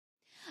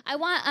I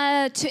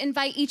want to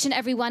invite each and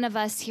every one of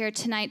us here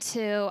tonight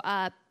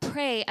to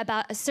pray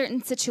about a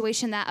certain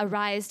situation that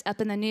arose up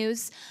in the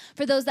news.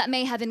 For those that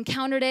may have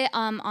encountered it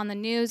on the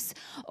news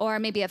or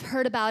maybe have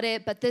heard about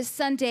it, but this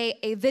Sunday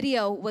a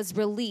video was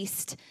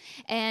released,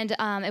 and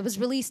it was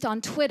released on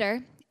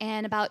Twitter,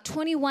 and about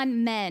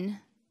 21 men,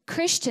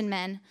 Christian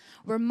men,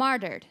 were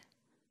martyred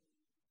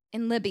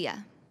in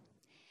Libya.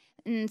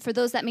 And for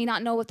those that may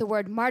not know what the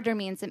word martyr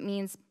means, it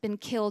means been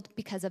killed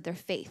because of their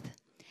faith.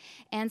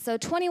 And so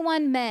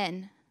 21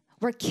 men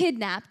were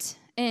kidnapped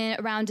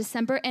around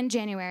December and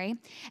January.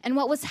 And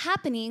what was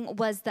happening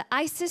was the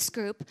ISIS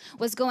group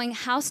was going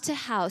house to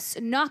house,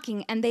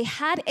 knocking, and they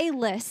had a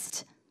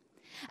list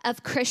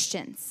of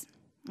Christians,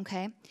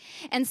 okay?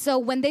 And so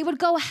when they would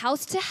go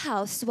house to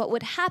house, what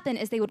would happen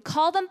is they would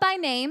call them by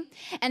name,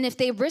 and if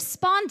they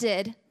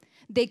responded,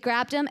 they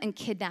grabbed them and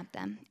kidnapped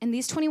them. And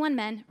these 21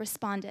 men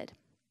responded.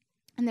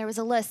 And there was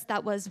a list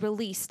that was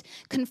released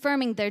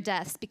confirming their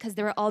deaths because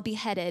they were all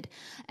beheaded,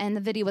 and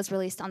the video was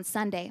released on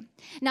Sunday.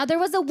 Now, there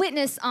was a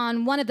witness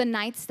on one of the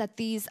nights that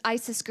these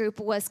ISIS group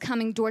was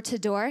coming door to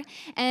door,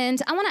 and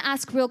I want to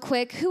ask real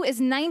quick, who is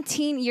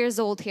 19 years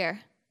old here?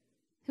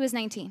 Who is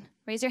 19?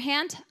 Raise your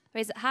hand.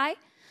 Raise it high.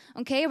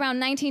 Okay, around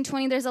 19,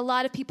 20, there's a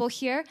lot of people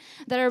here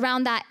that are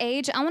around that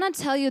age. I want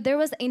to tell you, there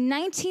was a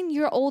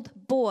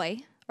 19-year-old boy,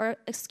 or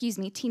excuse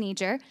me,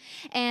 teenager,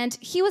 and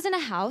he was in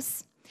a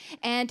house,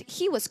 and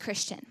he was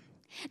Christian.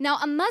 Now,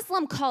 a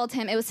Muslim called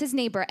him, it was his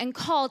neighbor, and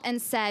called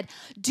and said,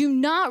 do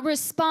not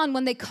respond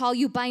when they call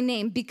you by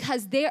name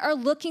because they are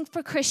looking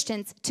for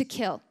Christians to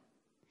kill.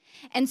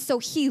 And so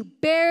he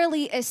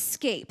barely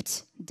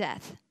escaped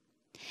death.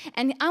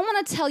 And I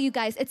want to tell you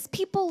guys, it's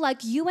people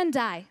like you and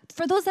I.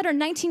 For those that are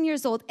 19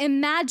 years old,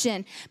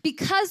 imagine,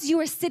 because you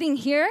are sitting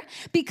here,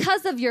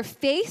 because of your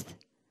faith,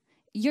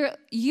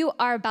 you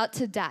are about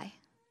to die.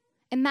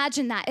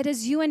 Imagine that. It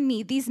is you and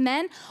me. These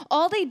men,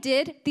 all they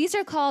did, these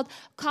are called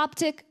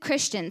Coptic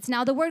Christians.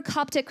 Now, the word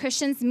Coptic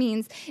Christians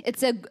means,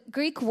 it's a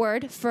Greek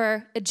word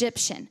for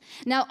Egyptian.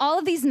 Now, all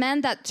of these men,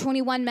 that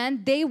 21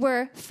 men, they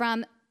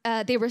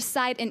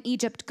reside in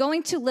Egypt,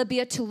 going to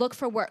Libya to look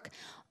for work.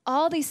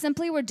 All they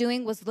simply were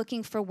doing was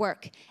looking for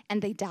work,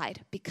 and they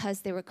died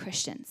because they were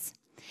Christians.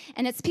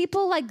 And it's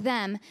people like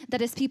them that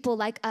is people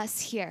like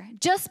us here.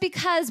 Just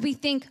because we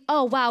think,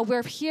 oh, wow,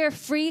 we're here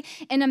free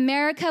in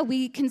America,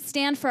 we can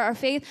stand for our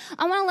faith,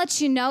 I want to let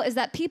you know is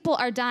that people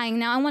are dying.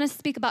 Now, I want to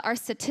speak about our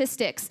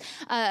statistics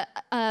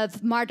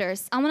of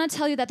martyrs. I want to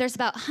tell you that there's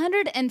about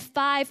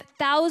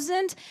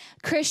 105,000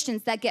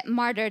 Christians that get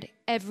martyred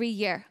every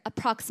year,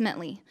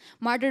 approximately.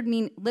 Martyred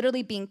mean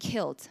literally being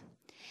killed.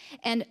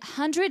 And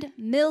 100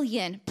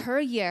 million per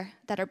year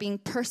that are being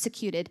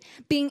persecuted,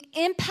 being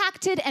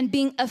impacted and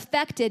being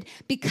affected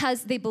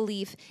because they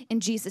believe in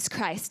Jesus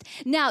Christ.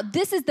 Now,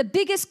 this is the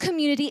biggest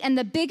community and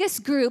the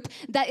biggest group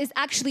that is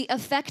actually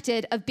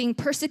affected of being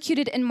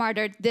persecuted and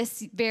martyred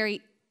this very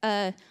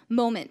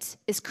moment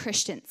is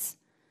Christians.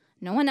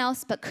 No one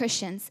else but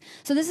Christians.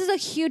 So this is a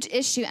huge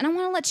issue, and I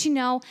want to let you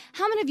know,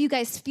 how many of you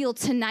guys feel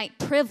tonight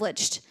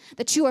privileged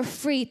that you are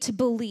free to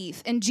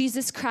believe in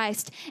Jesus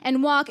Christ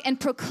and walk and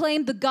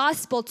proclaim the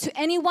gospel to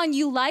anyone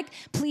you like,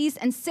 please,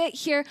 and sit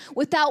here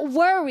without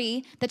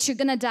worry that you're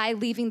going to die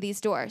leaving these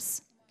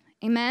doors.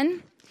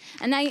 Amen?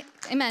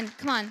 Amen,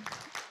 come on.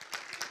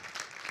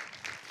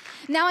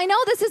 Now, I know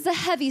this is a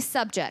heavy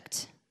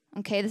subject.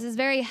 Okay, this is a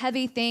very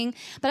heavy thing,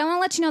 but I want to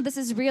let you know this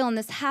is real and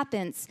this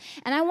happens.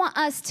 And I want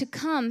us to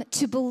come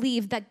to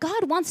believe that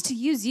God wants to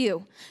use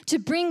you to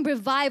bring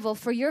revival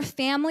for your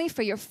family,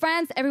 for your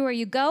friends, everywhere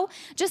you go.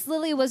 Just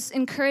Lily was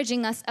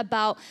encouraging us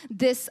about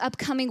this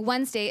upcoming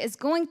Wednesday is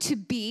going to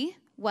be,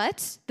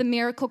 what? The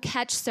Miracle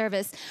Catch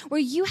service,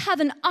 where you have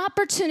an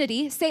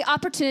opportunity, say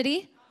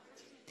opportunity,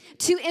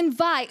 to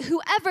invite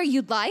whoever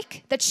you'd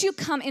like that you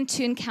come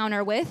into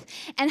encounter with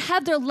and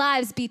have their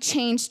lives be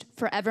changed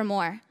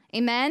forevermore.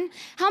 Amen?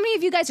 How many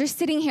of you guys are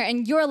sitting here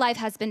and your life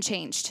has been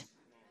changed?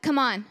 Come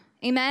on.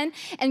 Amen?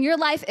 And your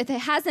life, if it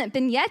hasn't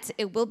been yet,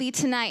 it will be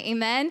tonight.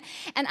 Amen?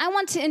 And I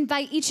want to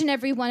invite each and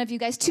every one of you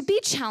guys to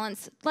be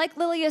challenged, like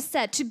Lilia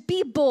said, to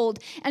be bold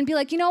and be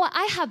like, you know what?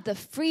 I have the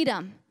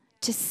freedom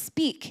to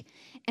speak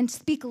and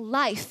speak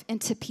life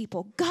into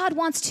people. God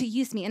wants to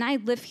use me, and I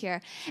live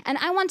here. And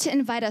I want to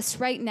invite us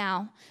right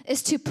now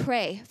is to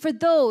pray for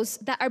those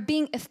that are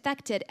being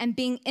affected and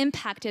being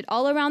impacted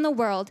all around the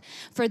world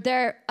for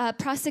their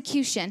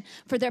prosecution,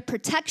 for their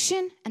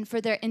protection, and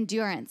for their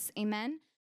endurance. Amen?